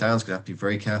taking Wooding down is going to have to be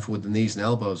very careful with the knees and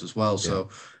elbows as well. So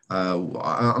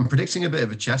I'm predicting a bit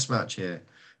of a chess match here.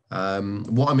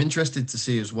 What I'm interested to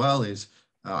see as well is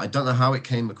I don't know how it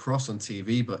came across on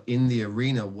TV, but in the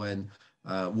arena when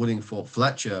Wooding fought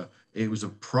Fletcher, it was a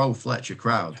pro Fletcher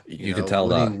crowd. You could tell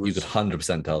that. You could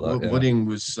 100% tell that. Wooding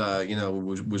was,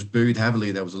 was booed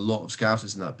heavily. There was a lot of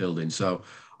Scousers in that building. So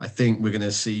I think we're going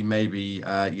to see maybe,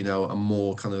 a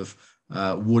more kind of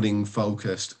Wooding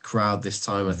focused crowd this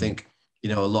time. I think,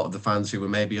 a lot of the fans who were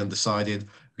maybe undecided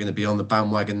are going to be on the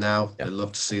bandwagon now. They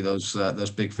love to see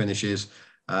those big finishes.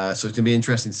 So it's going to be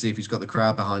interesting to see if he's got the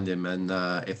crowd behind him and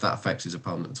if that affects his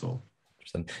opponent at all.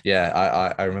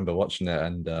 Yeah, I remember watching it,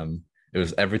 and it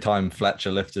was every time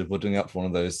Fletcher lifted Wooding up for one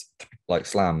of those like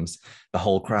slams, the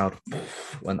whole crowd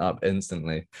went up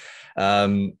instantly.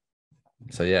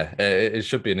 So yeah, it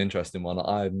should be an interesting one.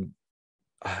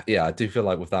 I do feel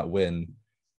like with that win,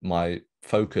 my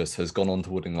focus has gone on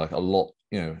to Wooding like a lot,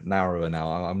 narrower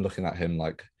now. I'm looking at him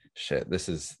like, shit, this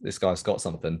guy's got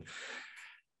something.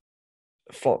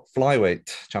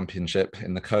 Flyweight championship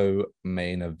in the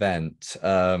co-main event.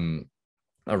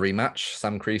 A rematch,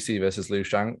 Sam Creasy versus Lou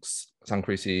Shanks. Sam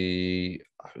Creasy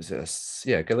was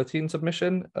guillotine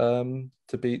submission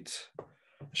to beat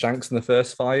Shanks in the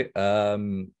first fight.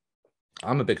 I'm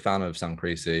a big fan of Sam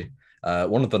Creasy.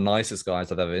 One of the nicest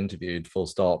guys I've ever interviewed, full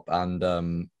stop, and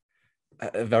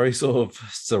a very sort of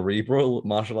cerebral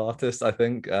martial artist, I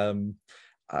think. A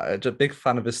big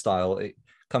fan of his style. It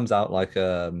comes out like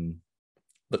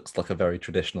looks like a very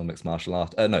traditional mixed martial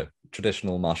art.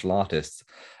 Traditional martial artist.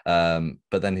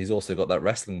 But then he's also got that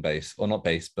wrestling base, or not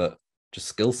base, but just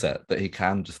skill set that he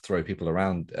can just throw people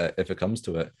around if it comes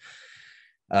to it.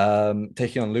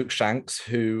 Taking on Luke Shanks,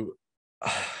 who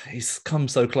he's come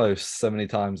so close so many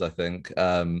times, I think,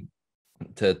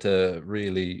 to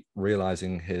really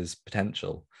realizing his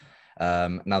potential.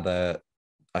 Now,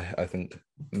 I think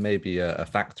maybe a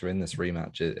factor in this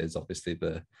rematch is obviously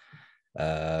the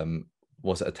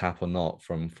was it a tap or not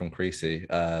from Creasy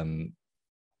in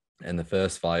the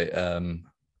first fight.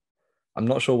 I'm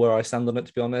not sure where I stand on it,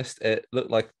 to be honest. It looked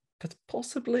like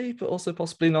possibly, but also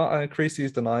possibly not.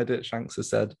 Creasy's denied it. Shanks has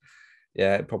said,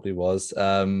 yeah, it probably was.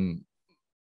 But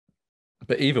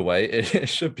either way, it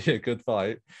should be a good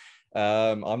fight.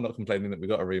 I'm not complaining that we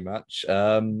got a rematch.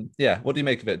 What do you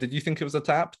make of it? Did you think it was a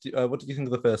tap? What did you think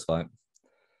of the first fight?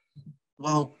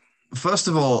 Well, first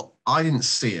of all, I didn't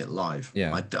see it live.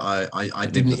 Yeah, I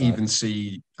didn't even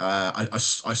see. I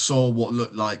saw what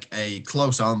looked like a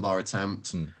close armbar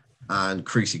attempt and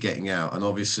Creasy getting out, and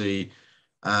obviously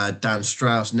Dan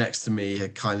Strauss next to me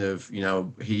had kind of,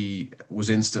 he was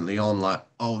instantly on like,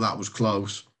 oh, that was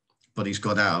close, but he's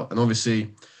got out. And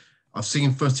obviously, I've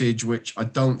seen footage which I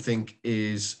don't think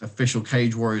is official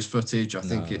Cage Warriors footage. I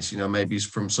think it's, maybe it's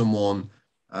from someone,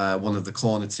 one of the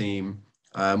corner team,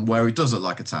 where it does look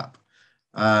like a tap.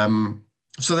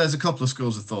 So there's a couple of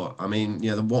schools of thought. I mean,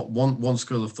 the one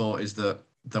school of thought is that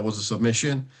there was a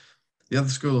submission. The other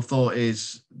school of thought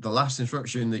is the last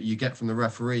instruction that you get from the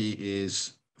referee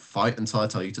is fight until I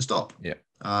tell you to stop. Yeah.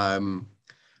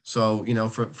 So,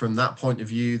 from that point of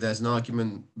view, there's an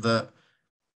argument that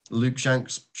Luke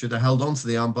Shanks should have held on to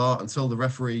the armbar until the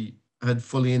referee had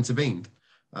fully intervened.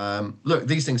 Look,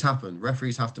 these things happen.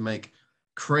 Referees have to make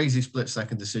crazy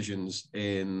split-second decisions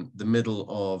in the middle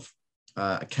of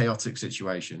a chaotic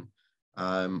situation.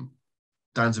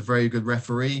 Dan's a very good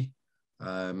referee.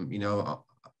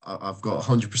 I've got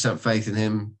 100% faith in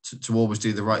him to always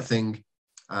do the right thing.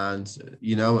 And,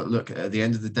 look, at the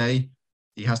end of the day,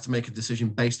 he has to make a decision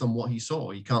based on what he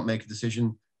saw. He can't make a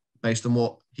decision based on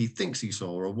what he thinks he saw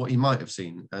or what he might have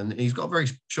seen. And he's got a very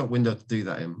short window to do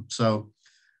that in. So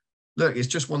look, it's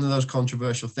just one of those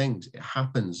controversial things. It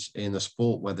happens in a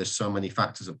sport where there's so many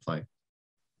factors at play.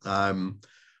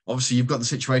 Obviously, you've got the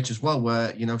situation as well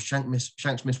where, you know,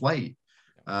 Shanks missed weight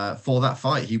for that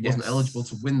fight. He wasn't eligible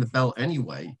to win the belt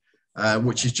anyway,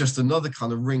 which is just another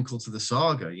kind of wrinkle to the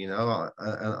saga. You know,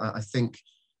 I think,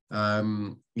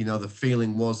 you know, the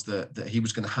feeling was that he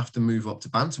was going to have to move up to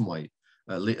bantamweight,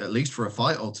 at least for a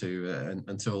fight or two,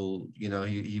 until, you know,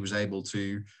 he was able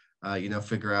to, you know,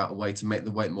 figure out a way to make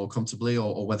the weight more comfortably,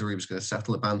 or whether he was going to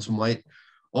settle at bantamweight.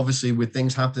 Obviously, with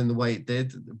things happening the way it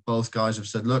did, both guys have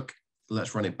said, look,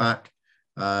 let's run it back.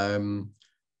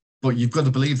 But you've got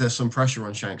to believe there's some pressure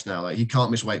on Shanks now. Like, he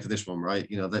can't miss weight for this one, right?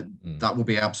 You know, that would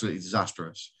be absolutely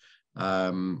disastrous. So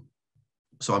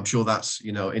I'm sure that's,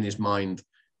 you know, in his mind,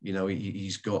 you know,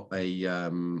 he's got a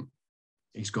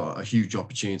huge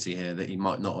opportunity here that he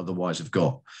might not otherwise have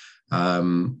got.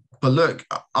 But look,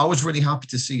 I was really happy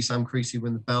to see Sam Creasy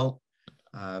win the belt.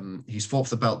 He's fought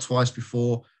for the belt twice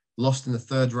before, lost in the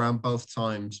third round both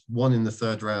times, won in the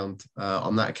third round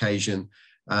on that occasion.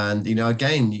 And, you know,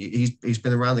 again, he's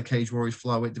been around the Cage Warriors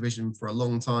flyweight division for a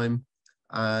long time.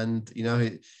 And, you know,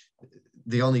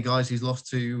 the only guys he's lost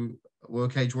to were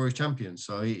Cage Warriors champions.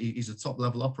 So he's a top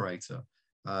level operator.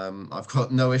 I've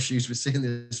got no issues with seeing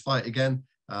this fight again.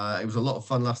 It was a lot of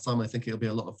fun last time. I think it'll be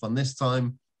a lot of fun this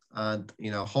time. And,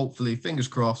 you know, hopefully, fingers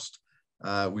crossed,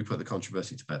 we put the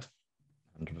controversy to bed.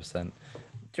 100%. Do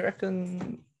you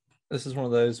reckon this is one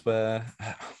of those where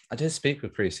I did speak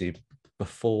with Creasy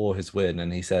before his win,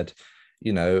 and he said,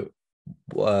 you know,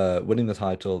 winning the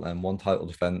title and one title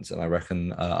defense, and I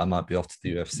reckon I might be off to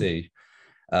the UFC.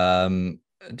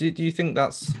 Do you think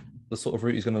that's the sort of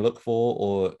route he's going to look for,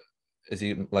 or is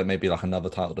he like maybe like another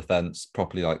title defense,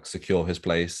 properly like secure his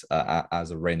place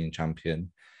as a reigning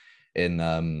champion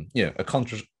in you know, a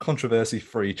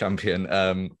controversy-free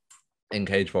champion in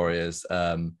Cage Warriors,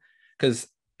 because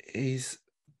he's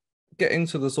getting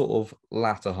to the sort of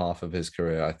latter half of his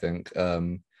career, I think.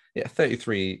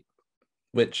 33,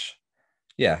 which,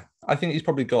 yeah, I think he's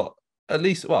probably got at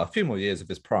least, well, a few more years of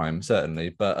his prime, certainly,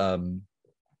 but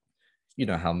you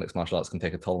know how mixed martial arts can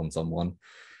take a toll on someone.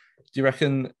 Do you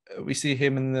reckon we see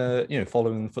him in the, you know,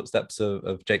 following the footsteps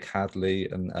of Jake Hadley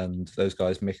and those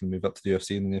guys making the move up to the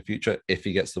UFC in the near future if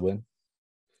he gets the win?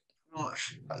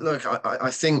 Look, I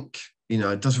think, you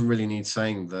know, it doesn't really need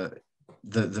saying that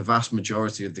the vast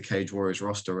majority of the Cage Warriors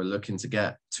roster are looking to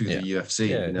get to the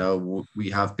UFC. You know, we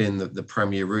have been the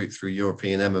premier route through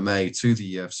European MMA to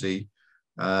the UFC.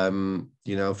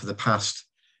 You know, for the past,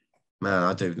 man,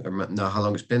 I don't know how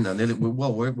long it's been now.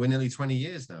 We're nearly 20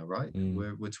 years now, right?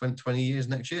 We're 20 years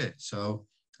next year. So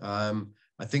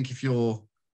I think if you're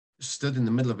stood in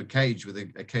the middle of a cage with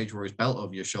a Cage Warriors belt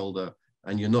over your shoulder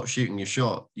and you're not shooting your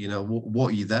shot, you know, what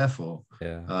are you there for?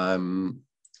 Yeah.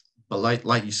 But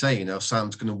like you say, you know,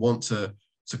 Sam's going to want to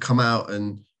come out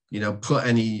and, you know, put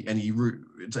any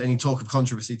talk of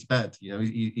controversy to bed. You know,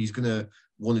 he's going to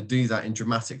want to do that in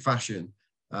dramatic fashion.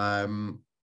 The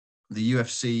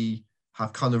UFC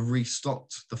have kind of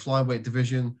restocked the flyweight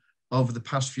division over the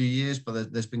past few years,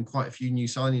 but there's been quite a few new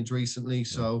signings recently.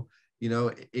 So, you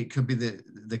know, it could be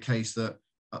the case that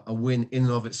a win in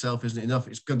and of itself isn't enough.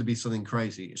 It's going to be something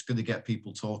crazy. It's going to get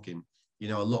people talking. You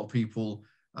know, a lot of people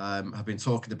have been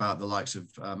talking about the likes of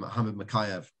Mohamed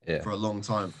Makayev for a long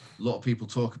time. A lot of people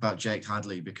talk about Jake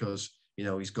Hadley because, you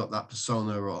know, he's got that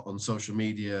persona on social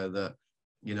media that,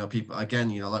 you know, people, again,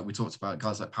 you know, like we talked about,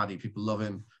 guys like Paddy, people love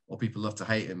him or people love to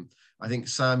hate him. I think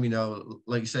Sam, you know,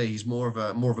 like you say, he's more of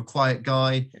a quiet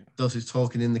guy, does his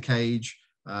talking in the cage.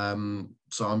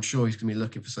 So I'm sure he's going to be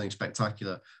looking for something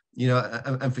spectacular. You know,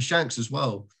 and for Shanks as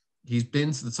well, he's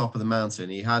been to the top of the mountain.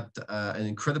 He had an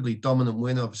incredibly dominant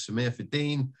win over Samir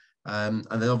Fadin. And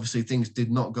then obviously things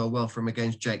did not go well for him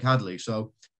against Jake Hadley.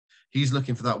 So he's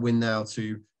looking for that win now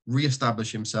to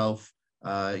reestablish himself.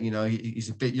 You know, he's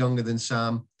a bit younger than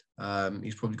Sam.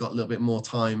 He's probably got a little bit more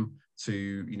time to,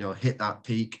 you know, hit that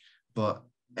peak. But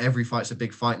every fight's a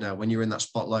big fight now. When you're in that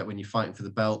spotlight, when you're fighting for the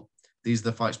belt, these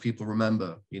are the fights people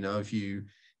remember. You know, if you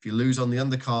lose on the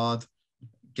undercard,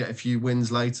 get a few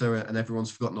wins later and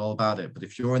everyone's forgotten all about it. But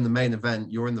if you're in the main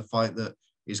event, you're in the fight that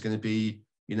is going to be,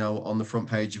 you know, on the front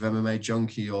page of MMA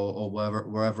Junkie or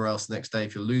wherever else the next day.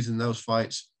 If you're losing those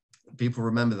fights, people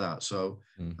remember that. So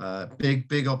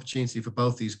big opportunity for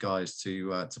both these guys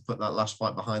to put that last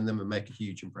fight behind them and make a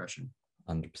huge impression.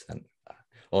 100%.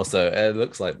 Also, it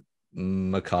looks like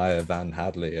Makayev and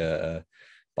Hadley are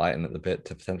biting at the bit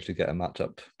to potentially get a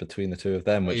matchup between the two of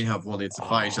them. We Which, have wanted to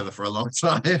fight each other for a long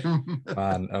time.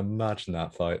 man, imagine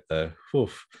that fight though.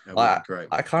 Oof. It would be great.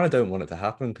 I kind of don't want it to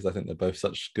happen because I think they're both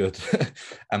such good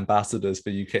ambassadors for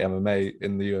UK MMA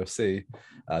in the UFC.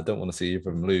 I don't want to see either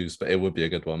of them lose, but it would be a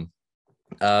good one.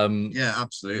 Yeah,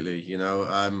 absolutely.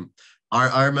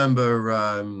 I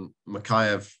remember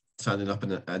Makayev turning up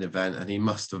in an event, and he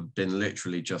must have been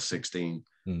literally just 16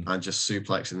 and just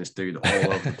suplexing this dude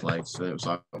all over the place. And it was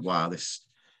like, wow,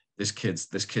 this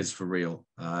kid's for real.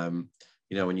 When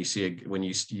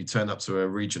you turn up to a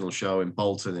regional show in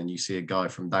Bolton and you see a guy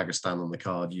from Dagestan on the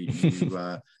card, you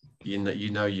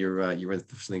know you're in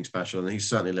for something special, and he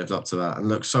certainly lived up to that. And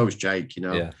look, so is Jake.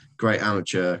 Great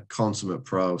amateur, consummate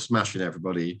pro, smashing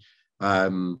everybody.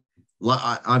 I'm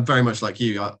very much like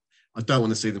you. I don't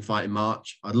want to see them fight in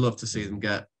March. I'd love to see them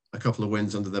get a couple of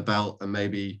wins under their belt and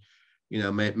maybe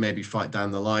fight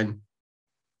down the line.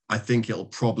 I think it'll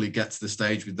probably get to the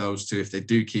stage with those two. If they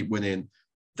do keep winning,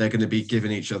 they're going to be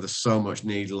giving each other so much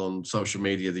needle on social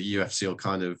media. The UFC will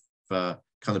kind of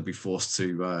be forced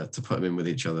to put them in with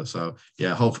each other. So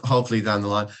yeah, hopefully down the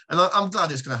line. And I'm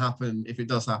glad it's going to happen if it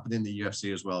does happen in the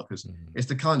UFC as well, because it's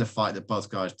the kind of fight that both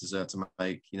guys deserve to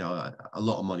make, a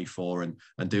lot of money for and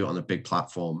do it on a big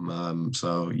platform.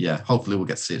 So yeah, hopefully we'll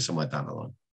get to see it somewhere down the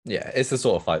line. Yeah, it's the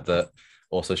sort of fight that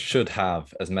also should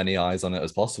have as many eyes on it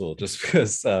as possible, just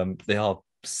because they are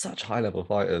such high level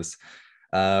fighters.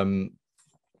 I'm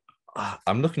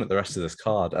looking at the rest of this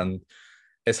card and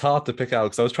it's hard to pick out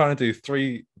because I was trying to do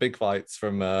 3 big fights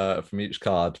from each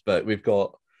card, but we've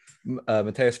got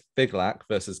Mateusz Figlak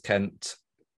versus Kent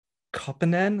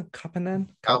Kauppinen.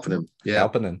 Yeah.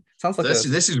 Kauppinen. Sounds like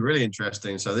this is really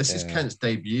interesting. So this is Kent's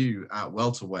debut at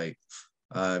welterweight.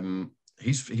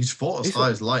 He's fought as high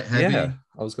as light heavy. Yeah,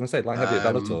 I was going to say light heavy at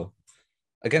Bellator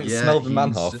against Melvin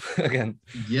Manhoff again.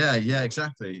 Yeah,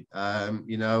 exactly.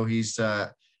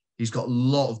 He's got a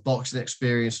lot of boxing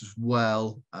experience as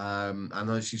well. I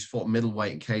know he's fought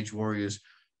middleweight in Cage Warriors,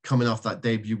 coming off that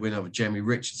debut win over Jamie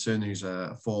Richardson, who's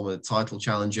a former title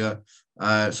challenger.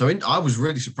 I was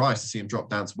really surprised to see him drop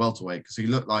down to welterweight because he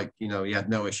looked like, he had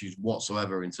no issues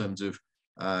whatsoever in terms of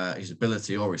his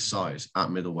ability or his size at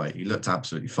middleweight. He looked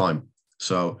absolutely fine.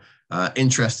 So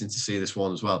interesting to see this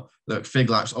one as well. Look,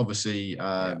 Figlak's obviously,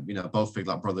 both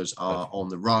Figlak brothers are on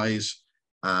the rise,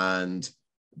 and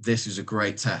this is a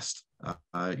great test.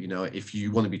 If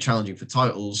you want to be challenging for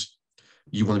titles,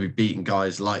 you want to be beating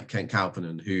guys like Kent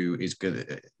Kauppinen, who is going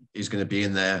to be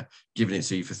in there giving it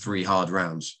to you for 3 hard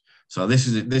rounds. So this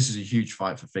is a huge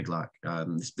fight for Figlak.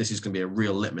 This is going to be a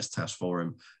real litmus test for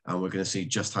him, and we're going to see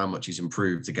just how much he's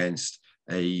improved against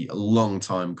a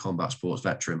long-time combat sports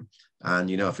veteran. And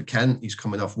for Kent, he's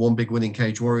coming off 1 big win in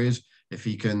Cage Warriors. If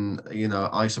he can,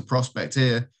 ice a prospect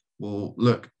here, well,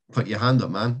 look, put your hand up,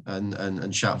 man,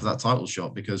 and shout for that title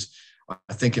shot, because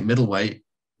I think at middleweight,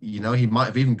 he might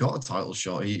have even got a title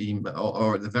shot,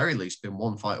 or at the very least been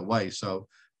 1 fight away. So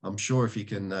I'm sure if he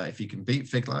can beat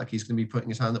Figlak, he's going to be putting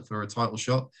his hand up for a title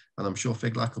shot, and I'm sure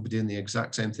Figlak will be doing the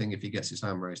exact same thing if he gets his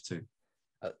hand raised too.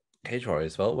 Cage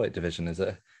Warriors welterweight division, is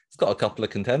it? It's got a couple of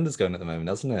contenders going at the moment,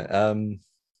 hasn't it?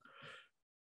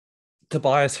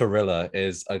 Tobias Harila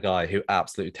is a guy who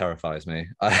absolutely terrifies me.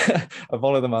 I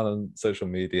follow the man on social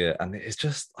media, and it's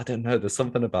just, I don't know, there's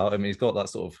something about him. He's got that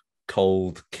sort of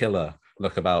cold killer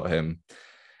look about him.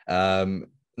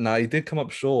 Now, he did come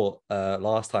up short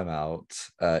last time out.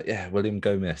 William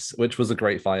Gomez, which was a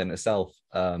great fight in itself.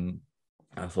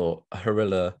 I thought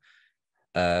Harila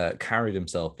carried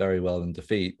himself very well in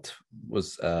defeat,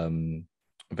 was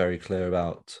very clear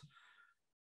about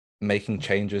making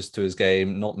changes to his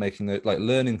game, not making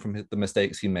learning from the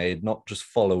mistakes he made, not just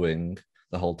following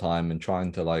the whole time and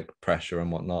trying to pressure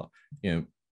and whatnot,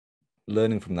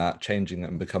 learning from that, changing it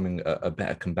and becoming a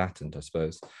better combatant, I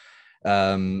suppose.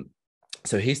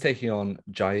 So he's taking on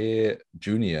Jair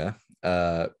Jr.,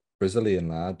 Brazilian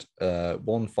lad,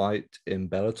 1 fight in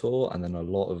Bellator and then a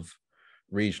lot of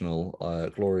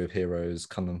regional Glory of Heroes,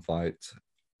 Come and Fight,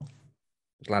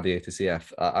 Gladiator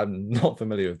CF. I'm not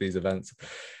familiar with these events,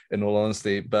 in all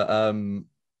honesty, but I'm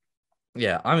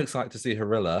excited to see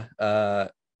Harila.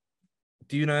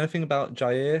 Do you know anything about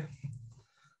Jair?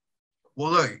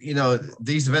 Well, look,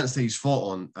 these events that he's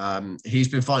fought on, he's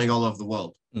been fighting all over the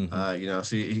world.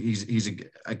 So he's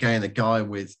again a guy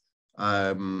with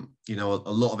a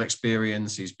lot of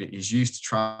experience. He's used to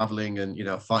traveling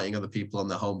and fighting other people on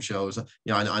their home shows.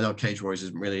 I know Cage Warriors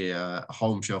isn't really a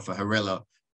home show for Harila.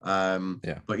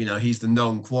 But he's the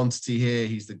known quantity here.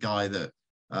 He's the guy that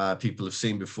people have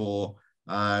seen before.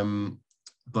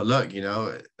 But look,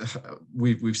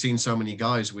 we've seen so many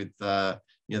guys with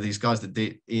these guys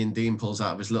that Ian Dean pulls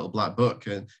out of his little black book.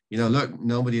 And, look,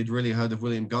 nobody had really heard of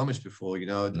William Gomis before.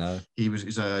 No.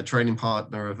 He's a training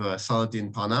partner of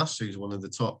Saladin Parnasse, who's one of the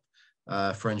top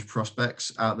French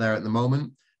prospects out there at the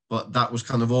moment. But that was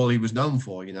kind of all he was known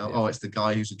for, Oh, it's the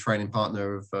guy who's a training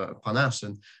partner of Parnasse.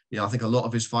 And, I think a lot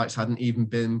of his fights hadn't even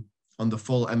been under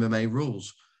full MMA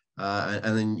rules.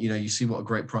 And then, you see what a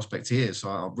great prospect he is. So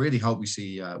I really hope we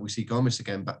see Gomis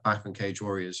again back on Cage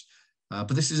Warriors.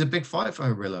 But this is a big fight for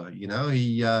Harilla.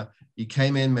 He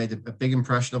came in, made a big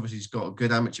impression. Obviously, he's got a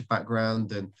good amateur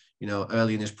background, and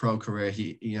early in his pro career,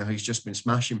 he's just been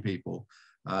smashing people.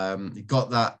 He got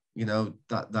that,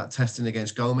 that testing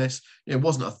against Gomis. It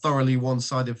wasn't a thoroughly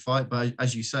one-sided fight, but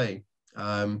as you say,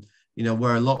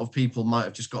 where a lot of people might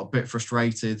have just got a bit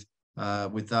frustrated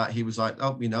with that, he was like,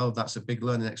 oh, that's a big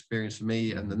learning experience for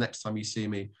me, and the next time you see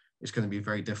me, it's going to be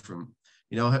very different.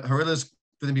 Harilla's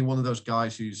going to be one of those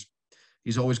guys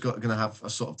he's always going to have a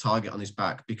sort of target on his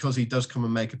back, because he does come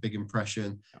and make a big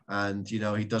impression, and he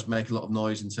does make a lot of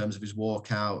noise in terms of his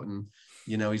walkout, and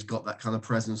he's got that kind of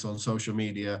presence on social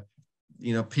media.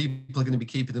 People are going to be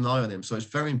keeping an eye on him, so it's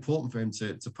very important for him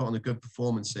to put on a good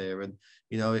performance here. And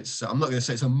I'm not going to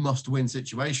say it's a must-win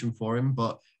situation for him,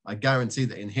 but I guarantee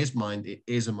that in his mind it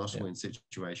is a must-win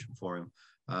situation for him.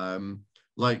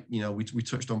 We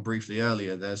touched on briefly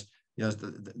earlier, there's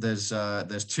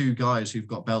two guys who've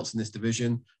got belts in this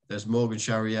division. There's Morgan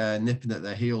Charriere nipping at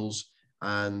their heels,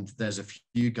 and there's a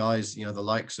few guys, the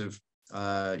likes of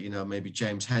maybe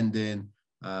James Hendon,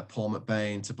 Paul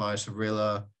McBain, Tobias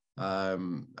Harilla,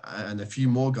 and a few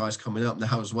more guys coming up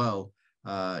now as well.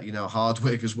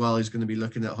 Hardwick as well is going to be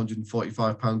looking at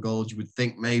 145-pound gold, you would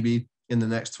think, maybe in the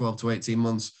next 12 to 18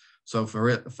 months. So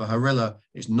for Harilla,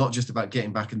 it's not just about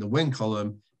getting back in the win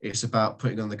column. It's about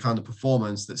putting on the kind of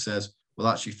performance that says, well,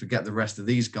 actually, forget the rest of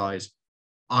these guys.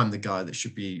 I'm the guy that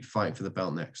should be fighting for the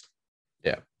belt next.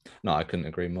 Yeah, no, I couldn't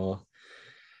agree more.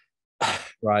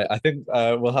 Right, I think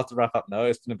we'll have to wrap up now.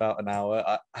 It's been about an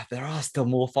hour. There are still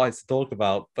more fights to talk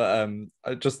about, but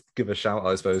I just give a shout,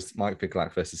 I suppose, Mike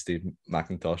Picklack versus Steve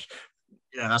McIntosh.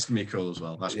 Yeah, that's going to be cool as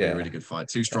well. That's going to be a really good fight.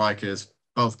 Two strikers,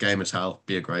 both game as hell.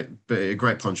 Be a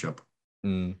great punch-up.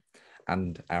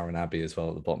 And Aaron Abbey as well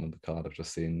at the bottom of the card, I've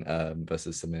just seen,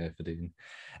 versus Samir Fadin.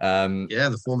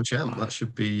 The former champ. That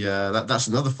should be that's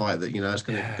another fight that it's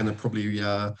going to probably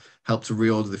help to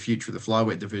reorder the future of the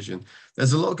flyweight division.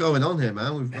 There's a lot going on here,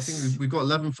 man. I think we've got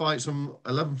 11 fights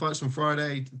on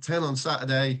Friday, 10 on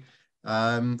Saturday,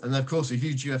 and of course a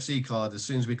huge UFC card as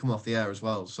soon as we come off the air as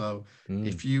well. So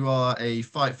if you are a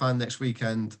fight fan next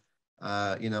weekend,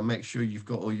 make sure you've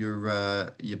got all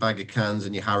your bag of cans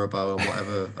and your Haribo and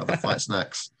whatever other fight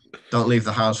snacks. Don't leave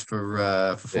the house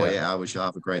for 48 hours. You'll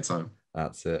have a great time.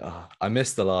 That's it. I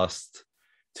missed the last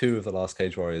two of the last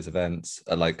Cage Warriors events,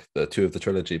 like the two of the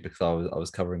trilogy, because I was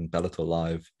covering Bellator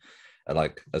live,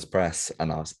 as press,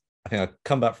 and I think I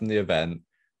come back from the event,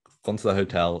 gone to the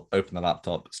hotel, open the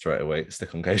laptop straight away,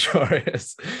 stick on Cage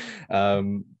Warriors.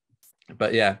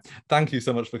 But yeah, thank you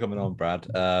so much for coming on, Brad.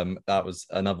 That was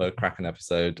another cracking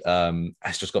episode.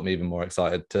 It's just got me even more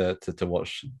excited to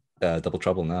watch Double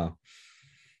Trouble now.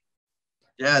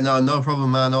 Yeah, no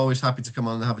problem, man. Always happy to come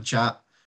on and have a chat.